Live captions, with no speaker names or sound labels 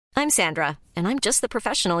I'm Sandra, and I'm just the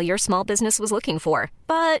professional your small business was looking for.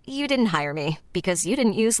 But you didn't hire me because you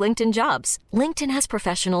didn't use LinkedIn Jobs. LinkedIn has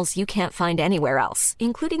professionals you can't find anywhere else,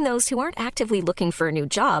 including those who aren't actively looking for a new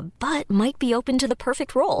job, but might be open to the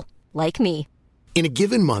perfect role, like me. In a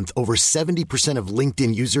given month, over 70% of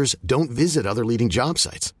LinkedIn users don't visit other leading job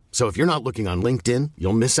sites. So if you're not looking on LinkedIn,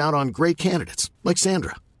 you'll miss out on great candidates like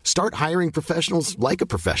Sandra. Start hiring professionals like a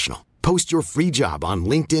professional. Post your free job on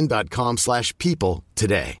linkedin.com/people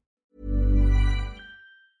today.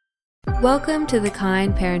 Welcome to the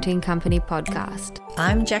Kind Parenting Company podcast.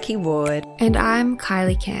 I'm Jackie Ward. And I'm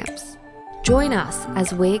Kylie Camps. Join us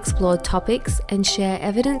as we explore topics and share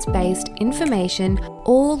evidence-based information,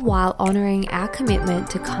 all while honouring our commitment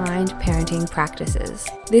to kind parenting practices.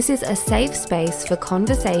 This is a safe space for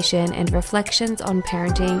conversation and reflections on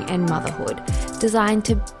parenting and motherhood, designed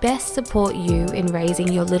to best support you in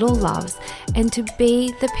raising your little loves and to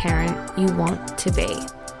be the parent you want to be.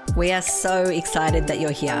 We are so excited that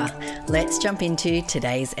you're here. Let's jump into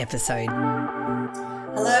today's episode.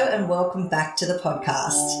 Hello and welcome back to the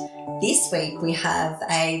podcast. This week we have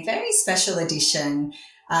a very special edition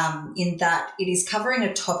in that it is covering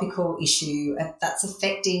a topical issue that's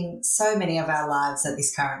affecting so many of our lives at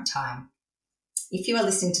this current time. If you are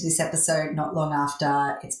listening to this episode not long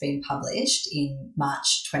after it's been published in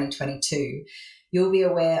March 2022, you'll be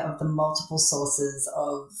aware of the multiple sources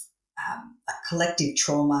of collective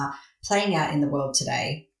trauma playing out in the world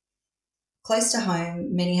today. Close to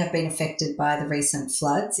home, many have been affected by the recent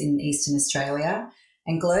floods in Eastern Australia,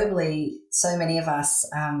 and globally, so many of us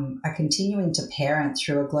are continuing to parent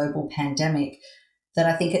through a global pandemic that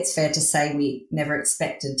I think it's fair to say we never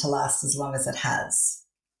expected to last as long as it has.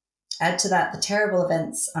 Add to that the terrible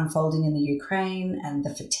events unfolding in the Ukraine and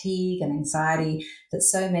the fatigue and anxiety that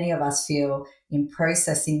so many of us feel in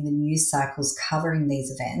processing the news cycles covering these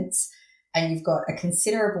events, and you've got a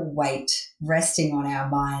considerable weight resting on our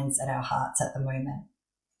minds and our hearts at the moment.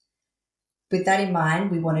 With that in mind,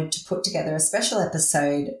 we wanted to put together a special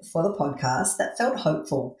episode for the podcast that felt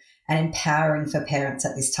hopeful and empowering for parents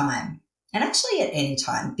at this time, and actually at any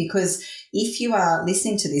time, because if you are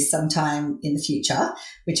listening to this sometime in the future,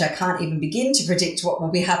 which I can't even begin to predict what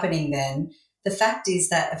will be happening then, the fact is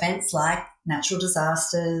that events like natural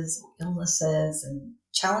disasters, illnesses, and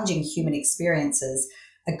challenging human experiences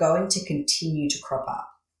are going to continue to crop up.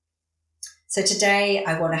 So today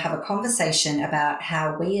I want to have a conversation about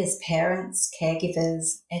how we as parents,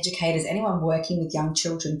 caregivers, educators, anyone working with young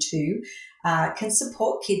children too, can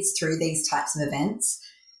support kids through these types of events,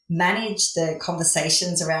 manage the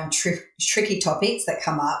conversations around tricky topics that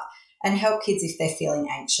come up, and help kids if they're feeling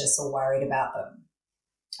anxious or worried about them.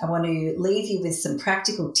 I want to leave you with some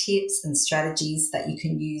practical tips and strategies that you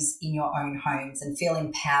can use in your own homes and feel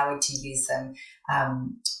empowered to use them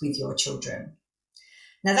with your children.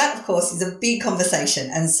 Now that, of course, is a big conversation,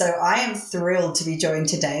 and so I am thrilled to be joined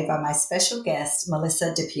today by my special guest,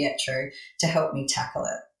 Melissa DiPietro, to help me tackle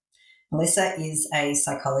it. Melissa is a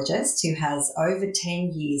psychologist who has over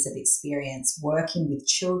 10 years of experience working with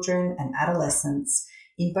children and adolescents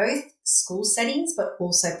in both school settings but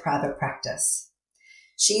also private practice.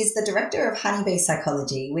 She is the director of Honeybee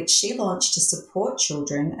Psychology, which she launched to support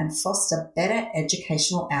children and foster better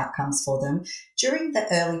educational outcomes for them during the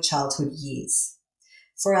early childhood years.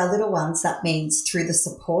 For our little ones, that means through the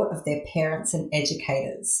support of their parents and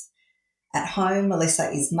educators. At home,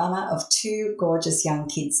 Melissa is mama of 2 gorgeous young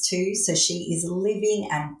kids too, so she is living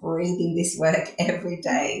and breathing this work every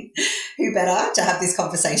day. Who better to have this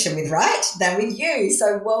conversation with, right, than with you?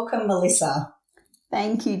 So welcome, Melissa.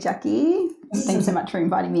 Thank you, Jackie. Thanks so much for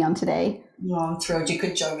inviting me on today. Oh, I'm thrilled you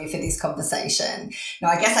could join me for this conversation. Now,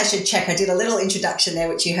 I guess I should check. I did a little introduction there,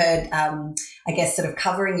 which you heard, I guess, sort of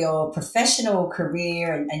covering your professional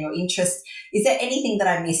career and your interests. Is there anything that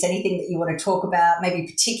I missed, anything that you want to talk about, maybe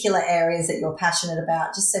particular areas that you're passionate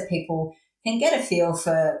about, just so people can get a feel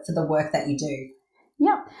for the work that you do?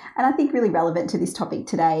 Yeah, and I think really relevant to this topic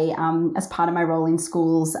today, as part of my role in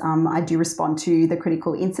schools, I do respond to the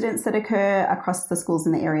critical incidents that occur across the schools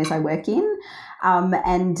in the areas I work in,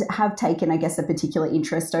 and have taken, I guess, a particular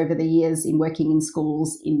interest over the years in working in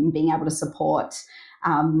schools in being able to support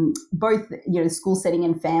both, school setting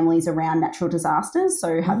and families around natural disasters.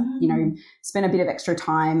 So have, spent a bit of extra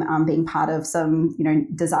time being part of some,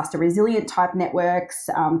 disaster resilient type networks,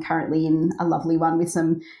 currently in a lovely one with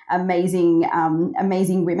some amazing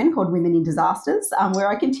women called Women in Disasters, where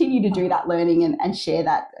I continue to do that learning and share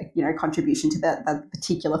that, contribution to the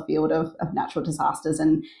particular field of natural disasters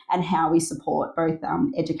and how we support both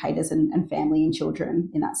educators and family and children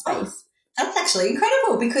in that space. That's actually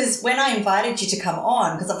incredible, because when I invited you to come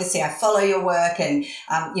on, because obviously I follow your work and,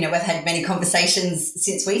 we've had many conversations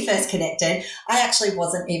since we first connected, I actually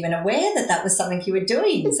wasn't even aware that that was something you were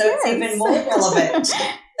doing. So It's even more relevant.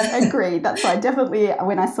 Agreed. That's right. Definitely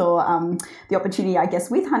when I saw the opportunity, I guess,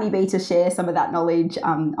 with Honeybee to share some of that knowledge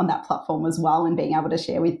on that platform as well, and being able to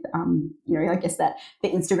share with, I guess that the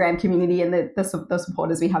Instagram community and the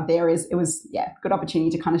supporters we have there it was good opportunity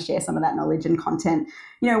to kind of share some of that knowledge and content.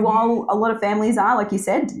 While a lot of families are, like you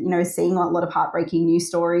said, seeing a lot of heartbreaking news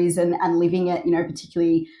stories and living it,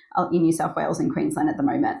 particularly in New South Wales and Queensland at the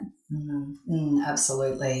moment.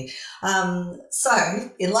 Absolutely. So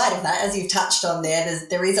in light of that, as you've touched on there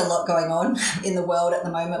is a lot going on in the world at the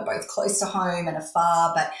moment, both close to home and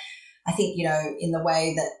afar. But I think, in the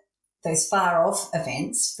way that those far off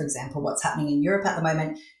events, for example, what's happening in Europe at the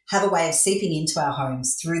moment, have a way of seeping into our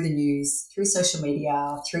homes through the news, through social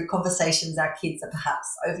media, through conversations our kids are perhaps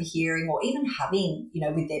overhearing or even having,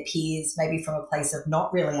 with their peers, maybe from a place of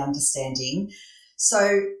not really understanding.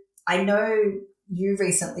 So I know you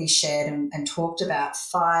recently shared and talked about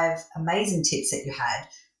 5 amazing tips that you had,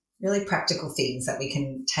 really practical things that we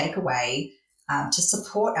can take away to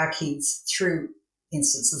support our kids through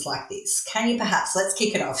instances like this. Can you perhaps, let's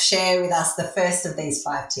kick it off, share with us the first of these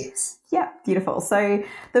 5 tips? Yeah, beautiful. So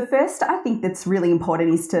the first I think that's really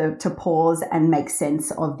important is to pause and make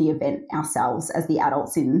sense of the event ourselves as the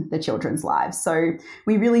adults in the children's lives. So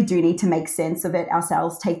we really do need to make sense of it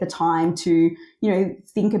ourselves, take the time to,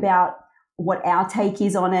 think about what our take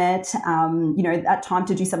is on it, that time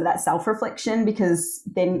to do some of that self-reflection, because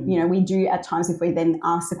then, we do at times, if we then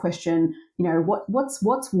ask the question,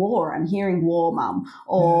 what's war? I'm hearing war, mum.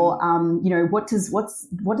 Or, what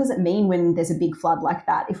does it mean when there's a big flood like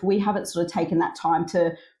that? If we haven't sort of taken that time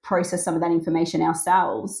to process some of that information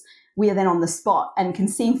ourselves, we are then on the spot and can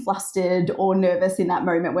seem flustered or nervous in that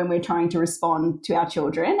moment when we're trying to respond to our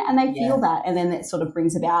children, and they feel that. And then that sort of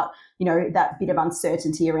brings about, that bit of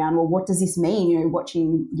uncertainty around, well, what does this mean?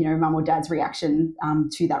 Watching, mum or dad's reaction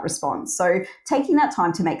to that response. So taking that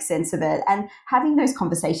time to make sense of it and having those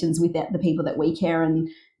conversations with the people that we care and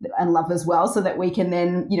love as well, so that we can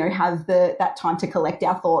then, have that time to collect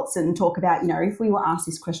our thoughts and talk about, if we were asked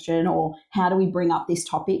this question, or how do we bring up this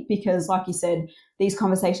topic? Because like you said, these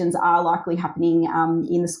conversations are likely happening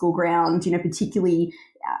in the school ground, particularly,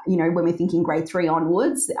 when we're thinking grade 3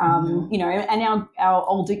 onwards, and our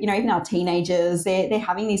older, even our teenagers, they're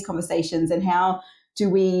having these conversations. And how do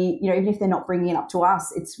we, even if they're not bringing it up to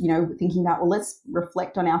us, it's, thinking about, well, let's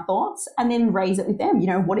reflect on our thoughts and then raise it with them.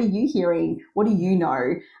 What are you hearing? What do you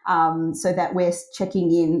know? So that we're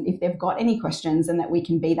checking in if they've got any questions, and that we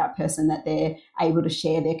can be that person that they're able to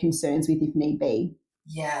share their concerns with if need be.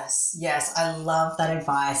 Yes. I love that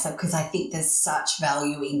advice, because I think there's such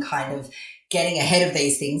value in kind of getting ahead of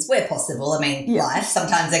these things where possible. I mean, life,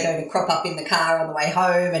 sometimes they're going to crop up in the car on the way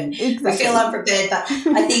home and we feel unprepared. But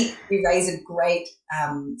I think you raise a great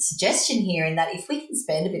suggestion here, in that if we can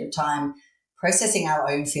spend a bit of time processing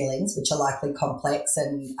our own feelings, which are likely complex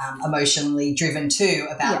and emotionally driven too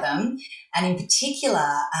about them, and in particular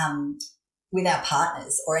with our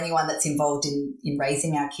partners or anyone that's involved in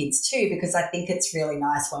raising our kids too, because I think it's really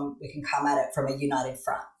nice when we can come at it from a united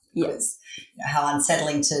front. Because how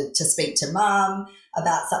unsettling to speak to mum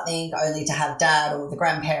about something, only to have dad or the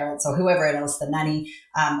grandparents or whoever else, the nanny,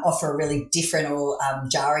 offer a really different or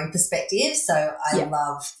jarring perspective. So I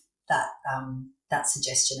love that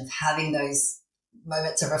suggestion of having those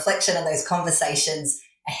moments of reflection and those conversations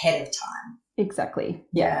ahead of time. Exactly.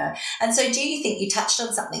 Yeah. And so do you think, you touched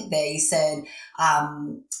on something there, you said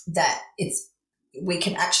that we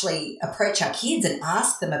can actually approach our kids and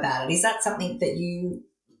ask them about it. Is that something that you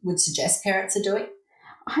would suggest parents are doing?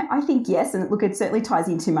 I think yes. And look, it certainly ties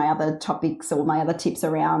into my other topics or my other tips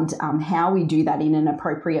around how we do that in an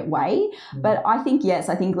appropriate way. But I think, yes,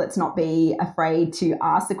 let's not be afraid to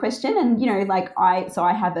ask the question. And,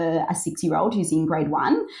 I have a 6-year-old who's in grade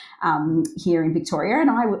 1 here in Victoria.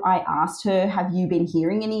 And I asked her, have you been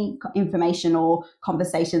hearing any information or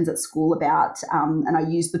conversations at school about, and I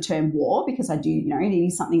use the term war because I do, it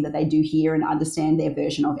is something that they do hear and understand their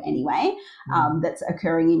version of anyway, that's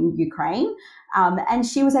occurring in Ukraine. And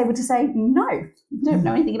she was able to say, no, don't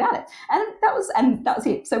know anything about it. And that was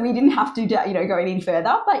it. So we didn't have to, go any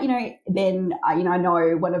further. But, then, I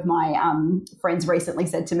know one of my friends recently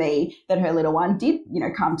said to me that her little one did,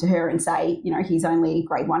 come to her and say, he's only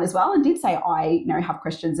grade 1 as well, and did say, I, have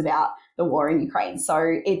questions about the war in Ukraine.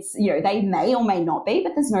 So it's, they may or may not be,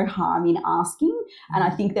 but there's no harm in asking. And I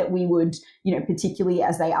think that we would, particularly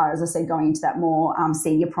as they are, as I said, going into that more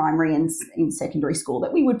senior primary and in secondary school,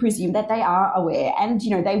 that we would presume that they are aware, and,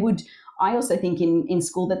 they would I also think in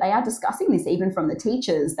school that they are discussing this, even from the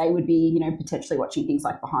teachers. They would be, potentially watching things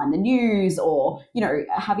like Behind the News or,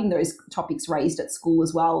 having those topics raised at school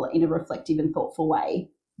as well in a reflective and thoughtful way.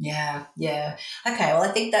 Yeah. Okay, well, I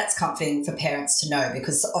think that's comforting for parents to know,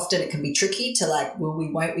 because often it can be tricky to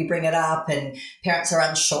won't we bring it up, and parents are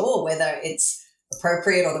unsure whether it's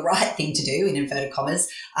appropriate or the right thing to do, in inverted commas,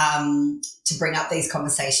 to bring up these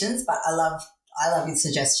conversations. But I love your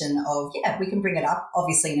suggestion of, we can bring it up,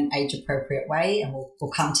 obviously in an age-appropriate way, and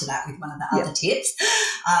we'll come to that with one of the other tips.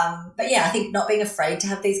 But I think not being afraid to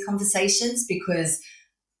have these conversations, because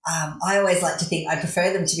I always like to think I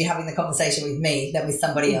prefer them to be having the conversation with me than with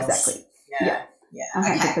somebody else. Exactly. Yeah.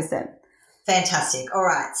 100%. Okay. Fantastic. All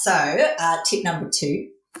right. So tip number 2.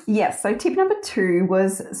 Yes. So tip number 2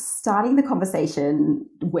 was starting the conversation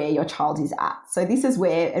where your child is at. So this is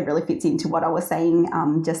where it really fits into what I was saying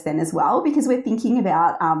just then as well, because we're thinking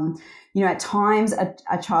about, at times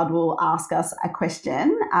a child will ask us a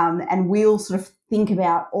question and we'll sort of think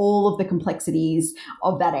about all of the complexities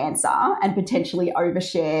of that answer and potentially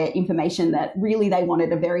overshare information that really they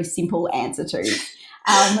wanted a very simple answer to.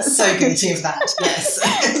 So guilty of that, yes.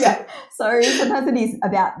 Yeah. So sometimes it is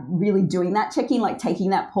about really doing that, checking, like taking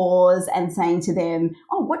that pause and saying to them,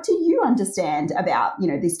 oh, what do you understand about,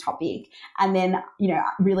 this topic? And then,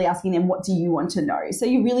 really asking them, what do you want to know? So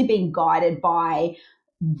you're really being guided by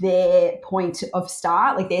their point of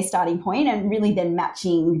start, like their starting point, and really then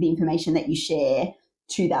matching the information that you share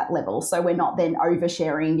to that level. So we're not then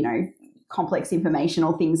oversharing, complex information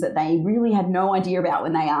or things that they really had no idea about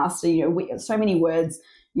when they asked. So many words,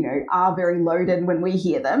 are very loaded when we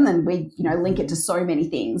hear them, and we, link it to so many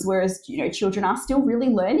things. Whereas, children are still really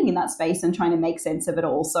learning in that space and trying to make sense of it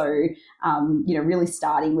all. So, really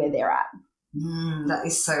starting where they're at. That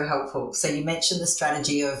is so helpful. So you mentioned the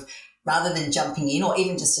strategy of, rather than jumping in or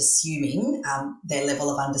even just assuming their level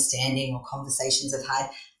of understanding or conversations they've had,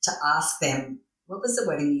 to ask them, what was the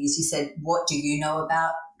wording you used? You said, what do you know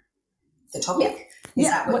about the topic? Is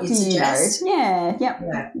that what you suggest? Yeah.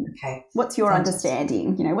 Okay. What's your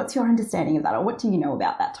understanding? What's your understanding of that, or what do you know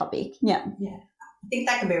about that topic? Yeah. I think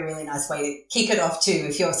that can be a really nice way to kick it off too.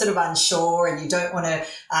 If you're sort of unsure and you don't want to,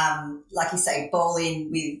 like you say, bowl in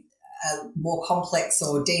with a more complex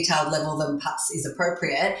or detailed level than perhaps is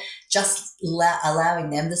appropriate, just allowing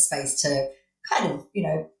them the space to kind of,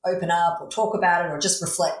 open up or talk about it or just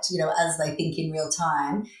reflect, as they think in real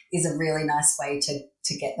time, is a really nice way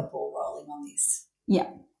to get the ball rolling on this. Yeah.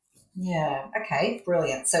 Okay,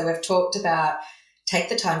 brilliant. So we've talked about take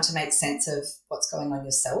the time to make sense of what's going on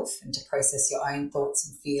yourself and to process your own thoughts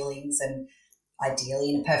and feelings, and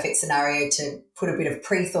ideally in a perfect scenario to put a bit of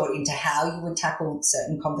pre-thought into how you would tackle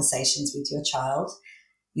certain conversations with your child.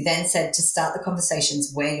 You then said to start the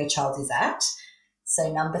conversations where your child is at.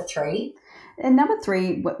 So number 3. And number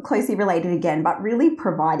 3, closely related again, but really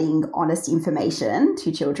providing honest information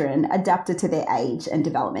to children adapted to their age and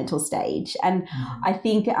developmental stage. And I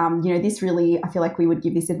think, this really, I feel like we would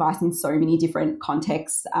give this advice in so many different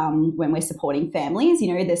contexts when we're supporting families.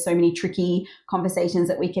 There's so many tricky conversations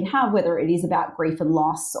that we can have, whether it is about grief and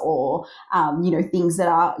loss or, things that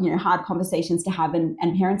are, hard conversations to have. And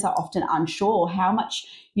parents are often unsure how much,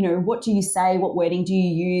 what do you say? What wording do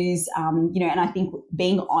you use? And I think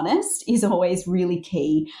being honest is always really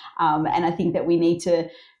key. And I think that we need to,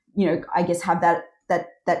 I guess have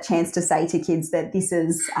that chance to say to kids that this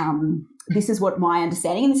is what my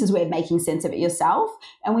understanding, and this is where making sense of it yourself.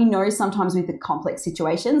 And we know sometimes with the complex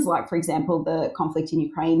situations, like for example, the conflict in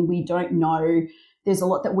Ukraine, we don't know. There's a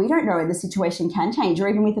lot that we don't know, and the situation can change. Or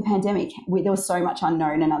even with the pandemic, there was so much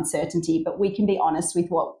unknown and uncertainty, but we can be honest with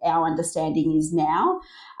what our understanding is now,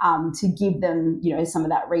 to give them, some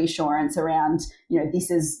of that reassurance around,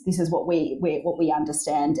 this is what we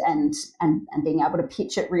understand, and being able to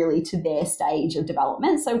pitch it really to their stage of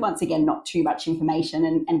development. So once again, not too much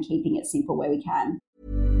information and keeping it simple where we can.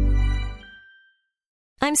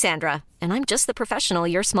 I'm Sandra, and I'm just the professional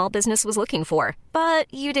your small business was looking for. But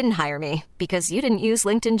you didn't hire me because you didn't use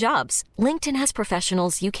LinkedIn Jobs. LinkedIn has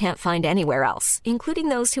professionals you can't find anywhere else, including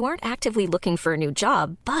those who aren't actively looking for a new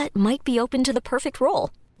job, but might be open to the perfect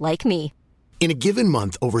role, like me. In a given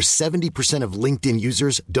month, over 70% of LinkedIn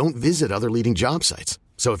users don't visit other leading job sites.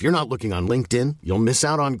 So if you're not looking on LinkedIn, you'll miss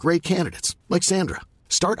out on great candidates like Sandra.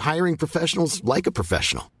 Start hiring professionals like a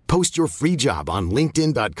professional. Post your free job on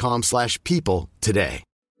linkedin.com/people today.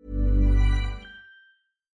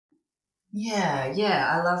 Yeah,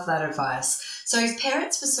 I love that advice. So if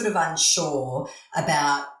parents were sort of unsure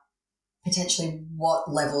about potentially what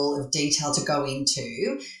level of detail to go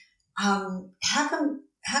into, how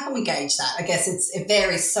can we gauge that? I guess it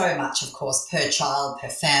varies so much, of course, per child, per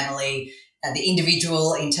family, the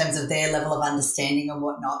individual in terms of their level of understanding and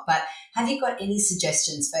whatnot. But have you got any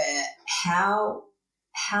suggestions for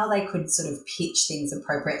how they could sort of pitch things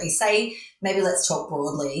appropriately? Say, maybe let's talk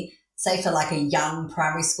broadly, say for like a young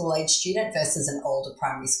primary school age student versus an older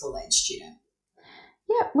primary school age student.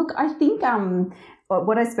 Yeah, look, I think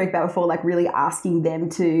what I spoke about before, like really asking them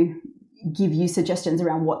to give you suggestions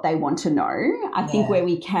around what they want to know. I think where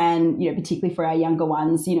we can, particularly for our younger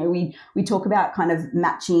ones, we talk about kind of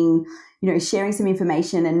matching, sharing some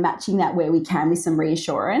information and matching that where we can with some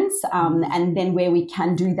reassurance. And then where we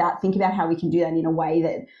can do that, think about how we can do that in a way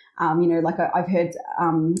that, like I've heard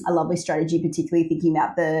a lovely strategy, particularly thinking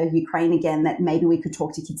about the Ukraine again, that maybe we could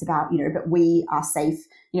talk to kids about, but we are safe.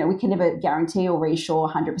 We can never guarantee or reassure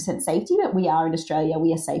 100% safety, but we are in Australia,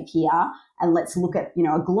 we are safe here. And let's look at,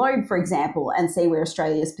 a globe, for example, and see where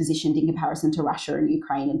Australia is positioned in comparison to Russia and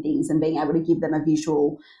Ukraine and things, and being able to give them a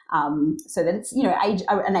visual so that it's,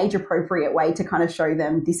 an age-appropriate way to kind of show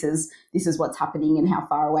them this is what's happening and how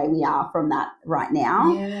far away we are from that right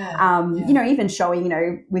now. Even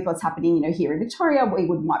showing, with what's happening, here in Victoria, we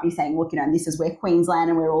might be saying, look, this is where Queensland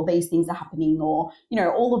and where all these things are happening, or,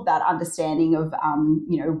 all of that understanding of,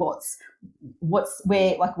 what's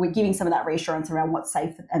where, like, we're giving some of that reassurance around what's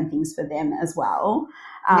safe and things for them as well.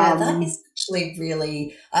 That is actually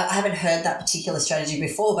really, I haven't heard that particular strategy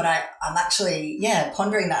before, but I'm actually,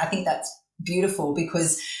 pondering that. I think that's beautiful,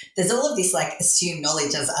 because there's all of this like assumed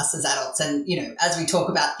knowledge as us as adults. And, as we talk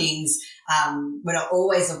about things, we're not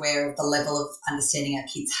always aware of the level of understanding our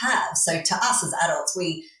kids have. So to us as adults,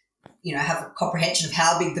 we, have a comprehension of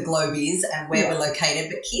how big the globe is and where we're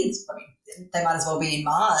located, but kids, they might as well be in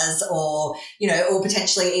Mars or, or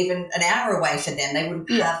potentially even an hour away for them. They wouldn't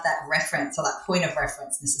have that reference or that point of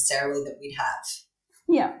reference necessarily that we'd have.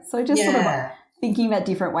 Yeah. So just sort of like thinking about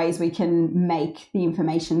different ways we can make the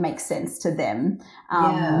information make sense to them.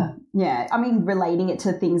 I mean, relating it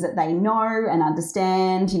to things that they know and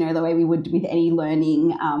understand, the way we would with any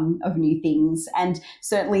learning of new things. And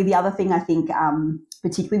certainly the other thing I think,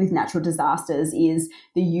 particularly with natural disasters, is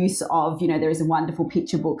the use of, there is wonderful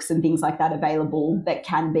picture books and things like that available that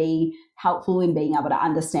can be helpful in being able to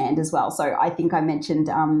understand as well. So I think I mentioned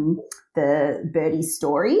the Birdie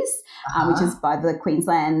Stories, which is by the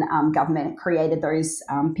Queensland government, created those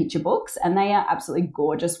picture books, and they are absolutely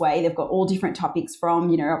gorgeous way. They've got all different topics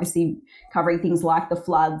from, obviously covering things like the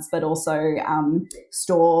floods, but also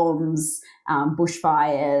storms,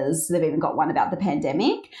 bushfires. They've even got one about the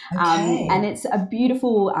pandemic. And it's a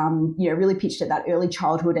beautiful, really pitched at that early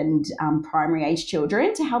childhood and primary age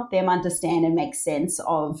children to help them understand and make sense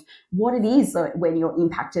of what it is when you're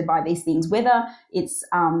impacted by these things, whether it's,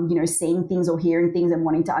 seeing things or hearing things and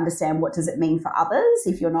wanting to understand what does it mean for others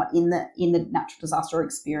if you're not in the natural disaster or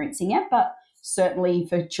experiencing it, but certainly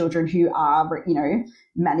for children who are,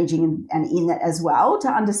 managing and in it as well, to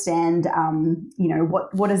understand,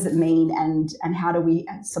 what does it mean and how do we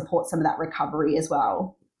support some of that recovery as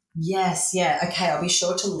well. Yes. Yeah. Okay. I'll be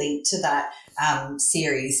sure to link to that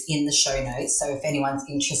series in the show notes. So if anyone's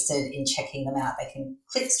interested in checking them out, they can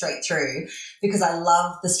click straight through, because I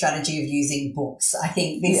love the strategy of using books. I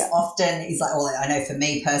think this often is like, well, I know for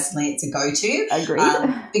me personally, it's a go-to. Agreed.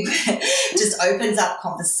 It just opens up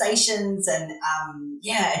conversations and,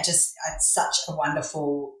 it's such a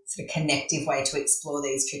wonderful sort of connective way to explore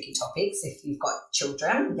these tricky topics if you've got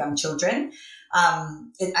young children.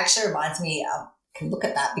 It actually reminds me can look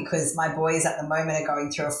at that because my boys at the moment are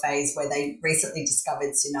going through a phase where they recently discovered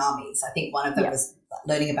tsunamis. I think one of them was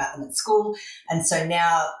learning about them at school. And so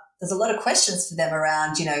now there's a lot of questions for them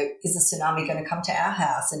around, is the tsunami going to come to our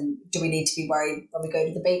house? And do we need to be worried when we go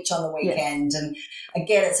to the beach on the weekend? And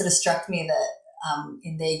again, it sort of struck me that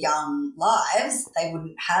in their young lives, they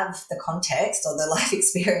wouldn't have the context or the life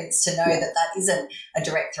experience to know that isn't a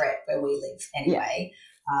direct threat where we live anyway.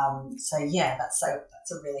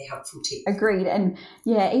 That's a really helpful tip. Agreed. And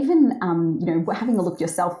even, having a look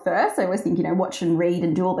yourself first. I always think, watch and read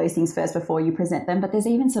and do all those things first before you present them. But there's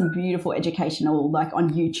even some beautiful educational, like on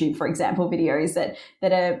YouTube, for example, videos that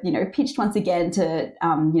are, pitched once again to,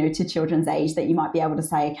 to children's age that you might be able to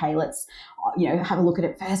say, okay, let's, have a look at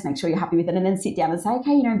it first, make sure you're happy with it, and then sit down and say,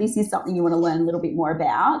 okay, this is something you want to learn a little bit more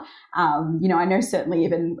about. I know certainly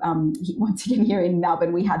even once again here in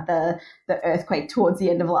Melbourne, we had the earthquake towards the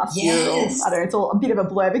end of last year. Or, I don't know, it's all a bit of a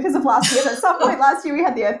blur because of last year, but at some point last year we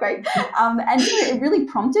had the earthquake. And it really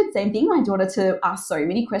prompted, same thing, my daughter to ask so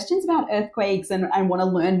many questions about earthquakes and want to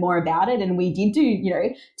learn more about it. And we did do,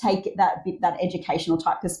 take that educational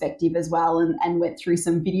type perspective as well, and went through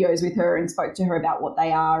some videos with her and spoke to her about what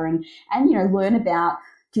they are and learn about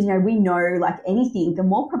because, we know, like anything, the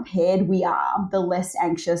more prepared we are, the less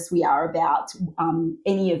anxious we are about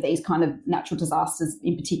any of these kind of natural disasters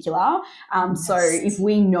in particular. So if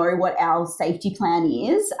we know what our safety plan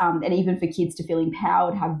is, and even for kids to feel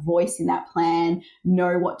empowered, have voice in that plan,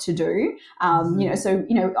 know what to do,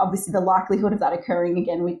 obviously the likelihood of that occurring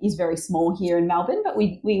again is very small here in Melbourne, but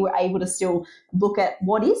we were able to still look at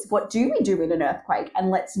what do we do in an earthquake, and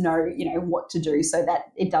let's know, what to do so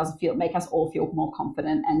that it does make us all feel more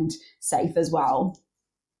confident and safe as well.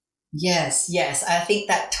 Yes. I think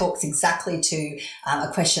that talks exactly to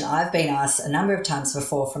a question I've been asked a number of times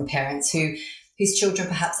before from parents whose children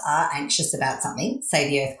perhaps are anxious about something, say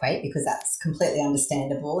the earthquake, because that's completely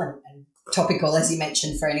understandable and topical, as you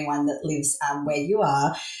mentioned, for anyone that lives where you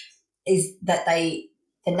are, is that the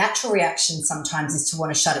natural reaction sometimes is to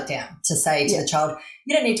want to shut it down, to say to the child,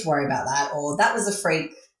 you don't need to worry about that, or that was a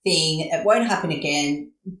freak thing, it won't happen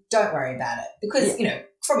again, don't worry about it. Because,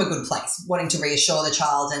 from a good place, wanting to reassure the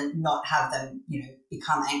child and not have them,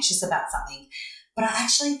 become anxious about something. But I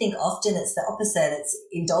actually think often it's the opposite. It's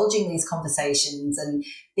indulging these conversations and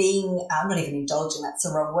being, not even indulging, that's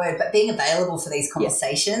the wrong word, but being available for these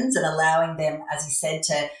conversations and allowing them, as you said,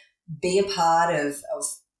 to be a part of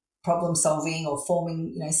problem solving or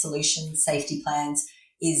forming, solutions, safety plans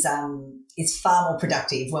is far more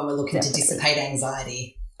productive when we're looking to dissipate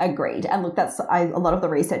anxiety. Agreed. And look, that's a lot of the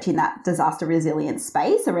research in that disaster resilience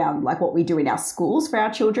space around like what we do in our schools for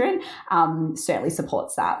our children certainly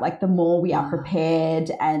supports that. Like the more we are prepared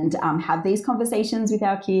and have these conversations with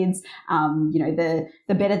our kids, the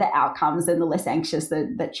better the outcomes and the less anxious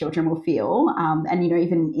that children will feel. And,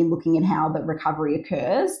 even in looking at how the recovery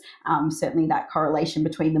occurs, certainly that correlation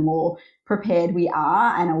between the more prepared we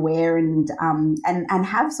are and aware and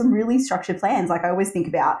have some really structured plans. Like I always think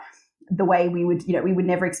about the way we would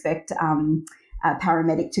never expect a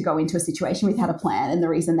paramedic to go into a situation without a plan. And the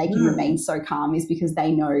reason they can remain so calm is because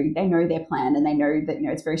they know their plan and they know that,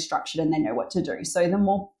 it's very structured and they know what to do. So the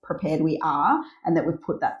more prepared we are and that we've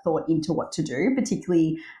put that thought into what to do,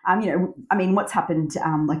 particularly, what's happened,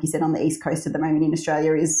 like you said, on the East Coast at the moment in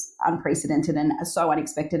Australia is unprecedented and so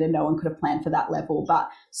unexpected and no one could have planned for that level. But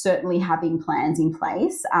certainly having plans in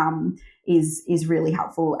place is really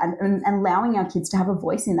helpful and allowing our kids to have a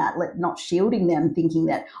voice in that, not shielding them thinking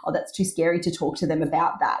that, oh, that's too scary to talk to them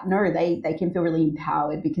about that. No, they can feel really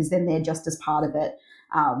empowered because then they're just as part of it.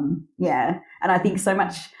 And I think so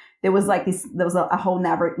much there was a whole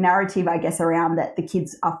narrative, I guess, around that the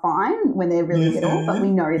kids are fine when they're really little, but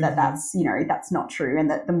we know that that's not true, and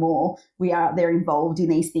that the more they're involved in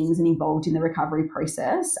these things and involved in the recovery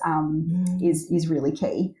process is really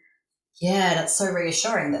key. Yeah, that's so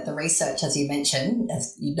reassuring that the research, as you mentioned,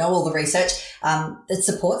 as you know all the research, that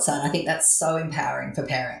supports that. I think that's so empowering for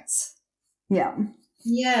parents. Yeah.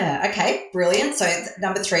 Yeah, okay, brilliant. So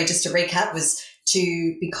number 3, just to recap, was to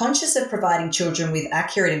be conscious of providing children with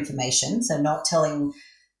accurate information, so not telling,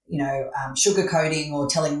 sugarcoating or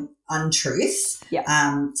telling untruths.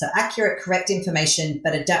 Yeah. So accurate, correct information,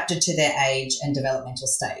 but adapted to their age and developmental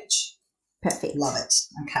stage. Perfect. Love it.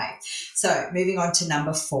 Okay. So moving on to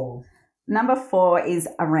number 4. Number 4 is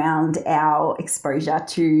around our exposure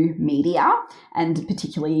to media and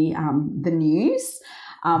particularly the news.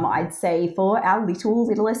 I'd say for our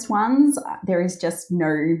littlest ones, there is just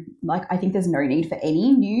I think there's no need for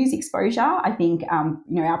any news exposure. I think,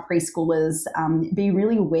 our preschoolers be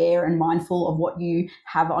really aware and mindful of what you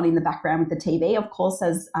have on in the background with the TV. Of course,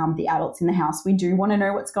 as the adults in the house, we do want to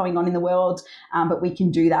know what's going on in the world, but we can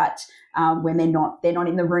do that when they're not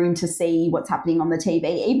in the room to see what's happening on the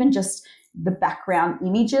TV. Even just the background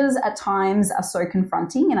images at times are so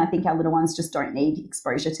confronting, and I think our little ones just don't need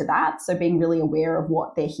exposure to that. So being really aware of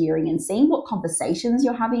what they're hearing and seeing, what conversations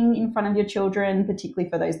you're having in front of your children, particularly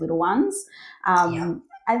for those little ones. And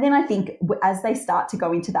then I think as they start to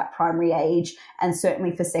go into that primary age, and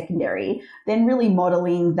certainly for secondary, then really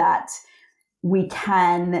modelling that we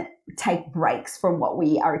can take breaks from what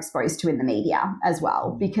we are exposed to in the media as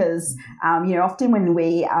well. Because, often when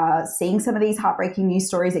we are seeing some of these heartbreaking news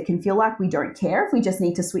stories, it can feel like we don't care if we just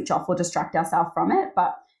need to switch off or distract ourselves from it.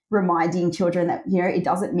 But reminding children that, it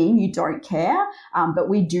doesn't mean you don't care, but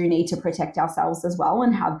we do need to protect ourselves as well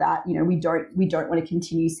and have that, we don't want to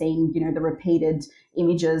continue seeing, the repeated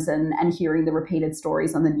images and hearing the repeated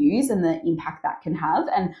stories on the news and the impact that can have.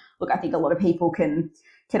 And look, I think a lot of people can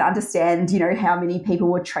understand, how many people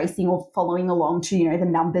were tracing or following along to, the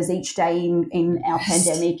numbers each day in our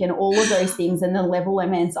pandemic and all of those things, and the level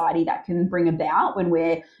of anxiety that can bring about when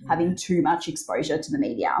we're having too much exposure to the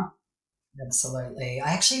media. Absolutely.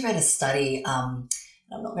 I actually read a study,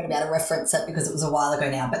 I'm not going to be able to reference it because it was a while ago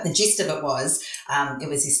now, but the gist of it was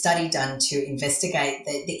this study done to investigate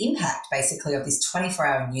the impact basically of this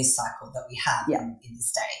 24-hour news cycle that we have in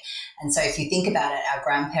this day. And so if you think about it, our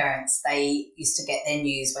grandparents, they used to get their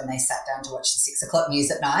news when they sat down to watch the 6 o'clock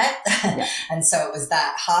news at night. And so it was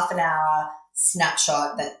that half an hour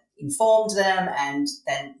snapshot that informed them and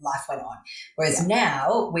then life went on. Whereas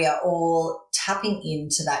now we are all tapping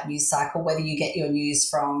into that news cycle, whether you get your news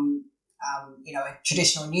from a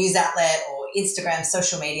traditional news outlet or Instagram,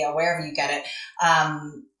 social media, wherever you get it.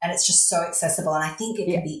 And it's just so accessible. And I think it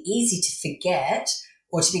can be easy to forget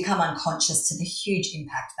or to become unconscious to the huge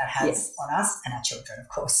impact that has on us and our children, of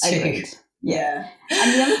course, too. Agreed. Yeah.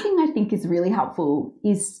 And the other thing I think is really helpful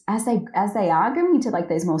is as they are going into like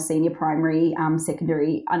those more senior primary,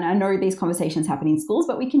 secondary, and I know these conversations happen in schools,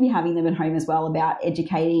 but we can be having them at home as well about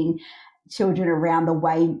educating children around the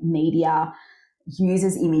way media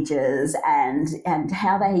uses images and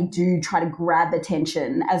how they do try to grab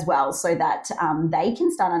attention as well, so that they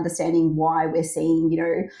can start understanding why we're seeing,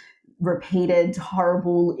 repeated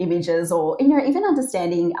horrible images, or, even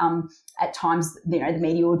understanding at times, the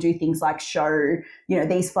media will do things like show,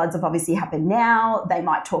 these floods have obviously happened now. They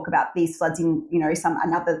might talk about these floods in,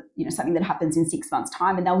 something that happens in 6 months'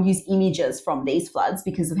 time, and they'll use images from these floods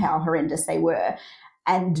because of how horrendous they were.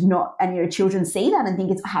 And children see that and think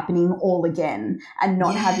it's happening all again, and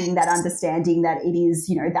not having that understanding that it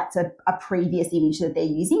is, that's a previous image that they're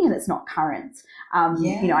using and it's not current.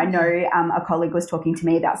 I know a colleague was talking to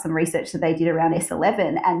me about some research that they did around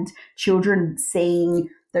S11 and children seeing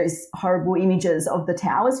those horrible images of the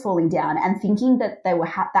towers falling down and thinking that that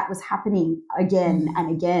was happening again and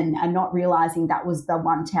again, and not realizing that was the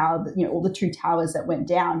one tower, that, all the 2 towers that went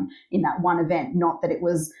down in that one event, not that it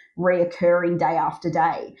was reoccurring day after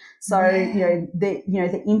day. So,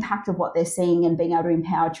 the impact of what they're seeing and being able to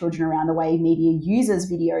empower children around the way media uses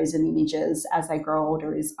videos and images as they grow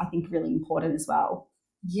older is, I think, really important as well.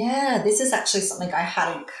 Yeah, this is actually something I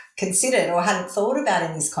hadn't considered or hadn't thought about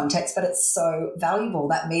in this context, but it's so valuable,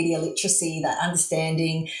 that media literacy, that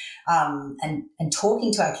understanding, and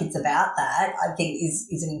talking to our kids about that, I think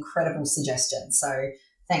is an incredible suggestion. So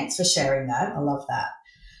thanks for sharing that. I love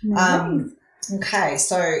that. Okay,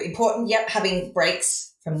 so important, having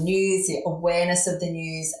breaks from news, the awareness of the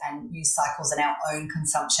news and news cycles and our own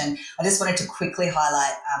consumption. I just wanted to quickly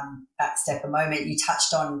highlight, backstep a moment, you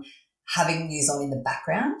touched on having news on in the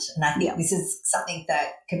background. And I think this is something that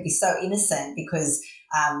can be so innocent because,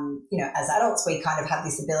 as adults, we kind of have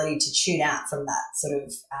this ability to tune out from that sort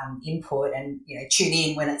of input and, tune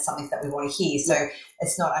in when it's something that we want to hear. So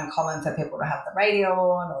it's not uncommon for people to have the radio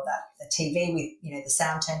on or the TV with, the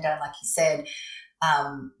sound turned down, like you said.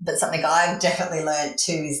 But something I've definitely learned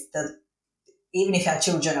too is that even if our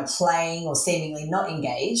children are playing or seemingly not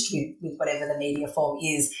engaged with whatever the media form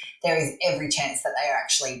is, there is every chance that they are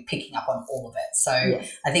actually picking up on all of it. So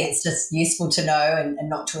I think it's just useful to know and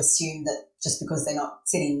not to assume that just because they're not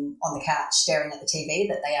sitting on the couch staring at the TV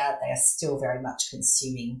that they are still very much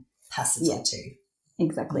consuming passively too.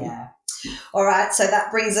 Exactly. Yeah. All right. So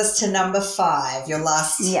that brings us to number 5, your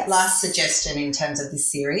last suggestion in terms of this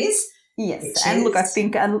series. Yes, and look, I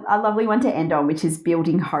think a lovely one to end on, which is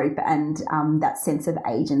building hope and that sense of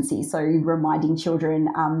agency. So reminding children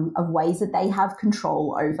of ways that they have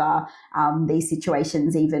control over these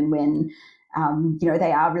situations, even when,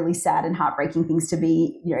 they are really sad and heartbreaking things to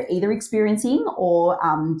be, either experiencing or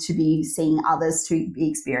to be seeing others to be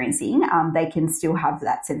experiencing. They can still have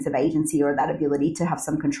that sense of agency or that ability to have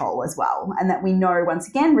some control as well. And that we know, once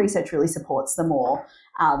again, research really supports the more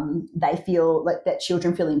they feel like that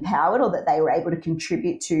children feel empowered or that they were able to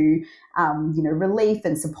contribute to, relief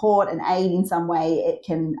and support and aid in some way, it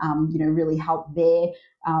can, really help their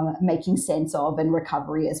making sense of and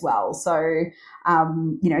recovery as well. So,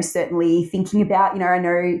 certainly thinking about, I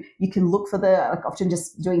know you can look for often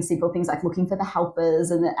just doing simple things like looking for the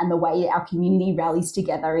helpers and the way our community rallies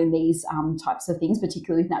together in these types of things,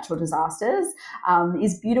 particularly with natural disasters,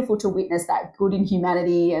 is beautiful to witness that good in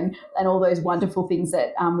humanity and all those wonderful things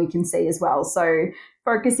that we can see as well. So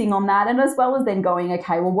focusing on that, and as well as then going,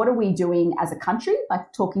 okay, well, what are we doing as a country?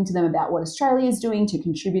 Like talking to them about what Australia is doing to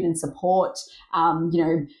contribute and support,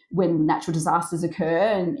 when natural disasters occur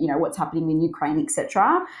and, what's happening in Ukraine,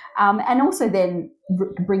 etc. And also then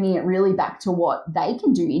bringing it really back to what they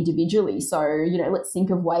can do individually. So, let's think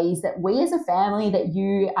of ways that we as a family, that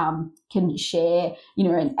you can share,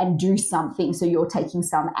 and do something. So you're taking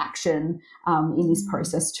some action in this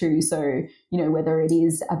process too. So, whether it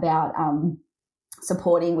is about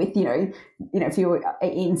supporting with, if you're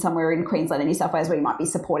in somewhere in Queensland and New South Wales where you might be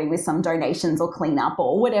supporting with some donations or cleanup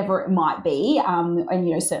or whatever it might be. And,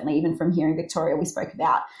 certainly even from here in Victoria, we spoke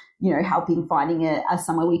about, helping finding a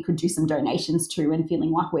somewhere we could do some donations to and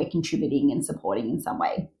feeling like we're contributing and supporting in some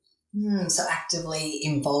way. So actively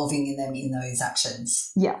involving them in those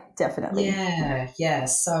actions. Yeah, definitely. Yeah.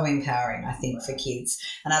 So empowering, I think, for kids.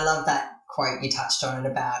 And I love that quote you touched on it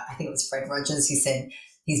about, I think it was Fred Rogers who said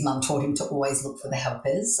his mum taught him to always look for the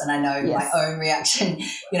helpers. And I know my own reaction,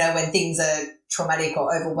 when things are traumatic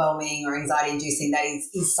or overwhelming or anxiety inducing, that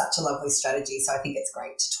is such a lovely strategy. So I think it's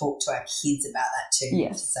great to talk to our kids about that too.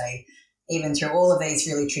 Yes. To say, even through all of these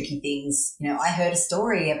really tricky things, I heard a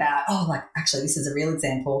story about, actually this is a real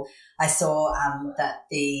example. I saw that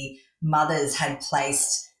the mothers had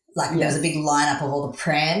placed, there was a big lineup of all the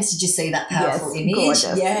prams. Did you see that powerful image?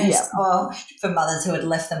 Gorgeous. Yes. Yep. Oh, for mothers who had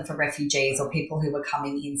left them for refugees or people who were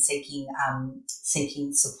coming in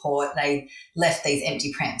seeking support, they left these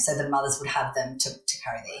empty prams so the mothers would have them to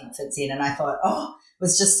carry their infants in. And I thought, it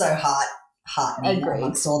was just so heartening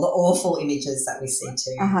amongst all the awful images that we see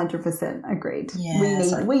too. 100% agreed.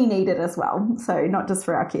 Yeah, we need it as well. So not just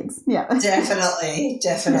for our kids. Yeah. Definitely.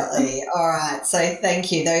 All right. So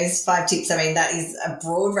thank you. Those 5 tips, I mean, that is a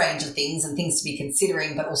broad range of things and things to be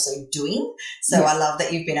considering but also doing. So I love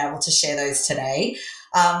that you've been able to share those today.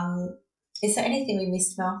 Is there anything we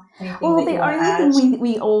missed, Mel? Well, the only thing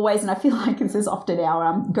we always, and I feel like this is often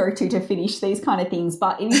our go-to to finish these kind of things,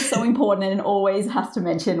 but it is so important and always has to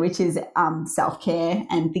mention, which is self-care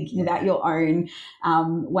and thinking about your own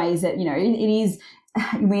ways that, it is,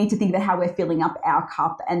 we need to think about how we're filling up our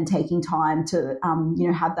cup and taking time to,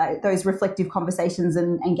 have those reflective conversations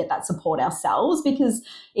and get that support ourselves, because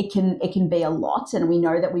it can be a lot, and we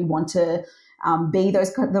know that we want to be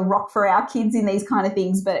the rock for our kids in these kind of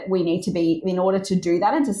things, but we need to be, in order to do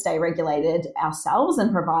that and to stay regulated ourselves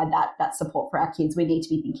and provide that support for our kids, we need to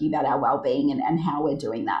be thinking about our well-being and how we're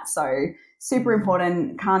doing that. So super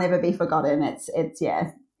important, can't ever be forgotten.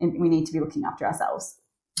 We need to be looking after ourselves.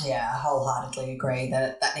 Yeah, I wholeheartedly agree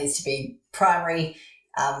that needs to be primary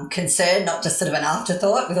concern, not just sort of an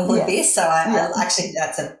afterthought with all of this. So I actually,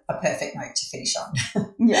 that's a perfect note to finish on.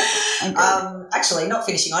 Actually, not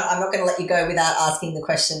finishing on, I'm not going to let you go without asking the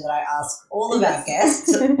question that I ask all of our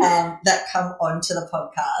guests that come onto the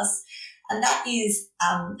podcast. And that is,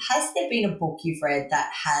 has there been a book you've read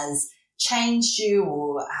that has changed you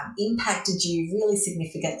or impacted you really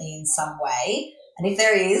significantly in some way? And if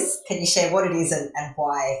there is, can you share what it is and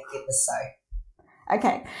why it was so?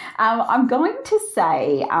 Okay. I'm going to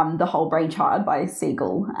say The Whole Brain Child by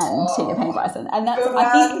Siegel and Tina Payne Bryson. And that's,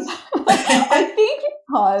 I think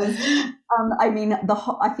because,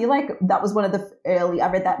 I feel like that was one of the I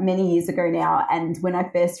read that many years ago now. And when I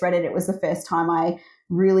first read it, it was the first time I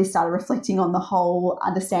really started reflecting on the whole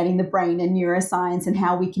understanding the brain and neuroscience and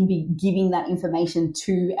how we can be giving that information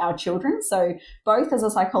to our children. So both as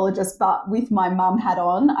a psychologist, but with my mum hat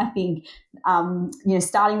on, I think,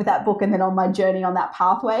 starting with that book and then on my journey on that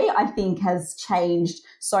pathway, I think has changed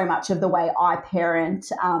so much of the way I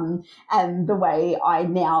parent and the way I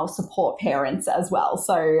now support parents as well.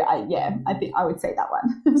 So I think I would say that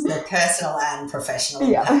one. So personal and professional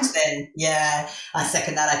impact then. Yeah, I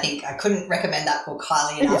second that. I think I couldn't recommend that book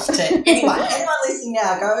highly enough to anyone listening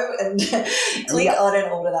now. Go and click on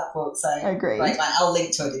and order that book. So agreed. Great one. I'll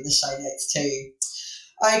link to it in the show notes too.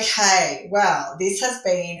 Okay, well, this has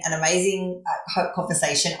been an amazing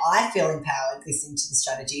conversation. I feel empowered listening to the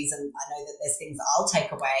strategies, and I know that there's things I'll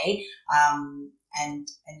take away and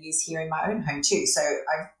use here in my own home too. So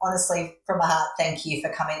I honestly, from my heart, thank you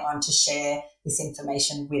for coming on to share this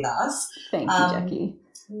information with us. Thank you, Jackie.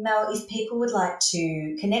 Mel, if people would like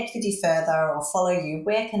to connect with you further or follow you,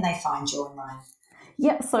 where can they find you online?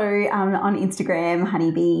 Yep, so on Instagram,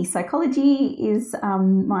 Honeybee Psychology is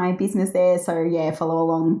my business there. So, follow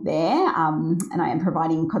along there. And I am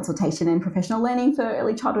providing consultation and professional learning for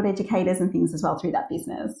early childhood educators and things as well through that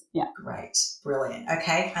business. Yeah. Great. Brilliant.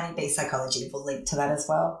 Okay, Honeybee Psychology. We'll link to that as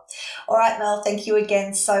well. All right, Mel, thank you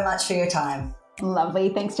again so much for your time. Lovely.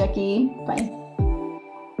 Thanks, Jackie. Bye.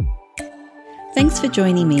 Thanks for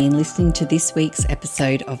joining me in listening to this week's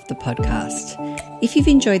episode of the podcast. If you've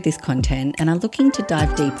enjoyed this content and are looking to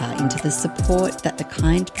dive deeper into the support that the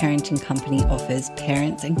Kind Parenting Company offers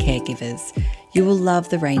parents and caregivers, you will love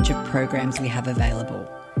the range of programs we have available.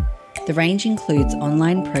 The range includes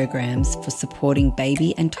online programs for supporting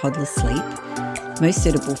baby and toddler sleep, most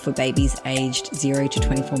suitable for babies aged 0 to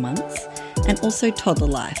 24 months, and also Toddler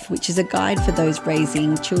Life, which is a guide for those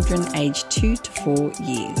raising children aged 2 to 4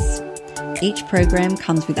 years. Each program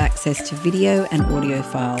comes with access to video and audio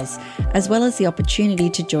files, as well as the opportunity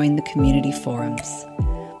to join the community forums.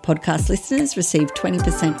 Podcast listeners receive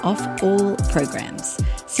 20% off all programs.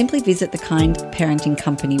 Simply visit the Kind Parenting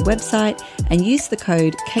Company website and use the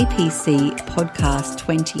code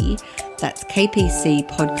KPCPodcast20, that's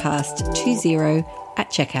KPCPodcast20 at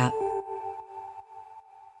checkout.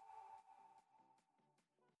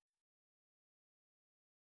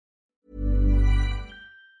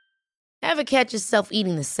 Ever catch yourself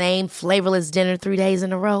eating the same flavorless dinner 3 days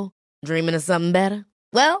in a row? Dreaming of something better?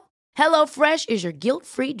 Well, HelloFresh is your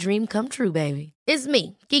guilt-free dream come true, baby. It's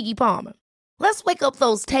me, Keke Palmer. Let's wake up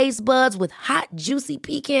those taste buds with hot, juicy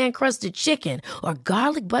pecan-crusted chicken or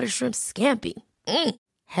garlic butter shrimp scampi.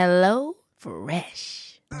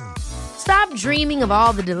 HelloFresh. Stop dreaming of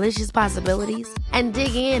all the delicious possibilities and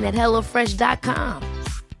dig in at HelloFresh.com.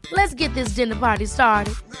 Let's get this dinner party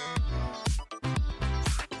started.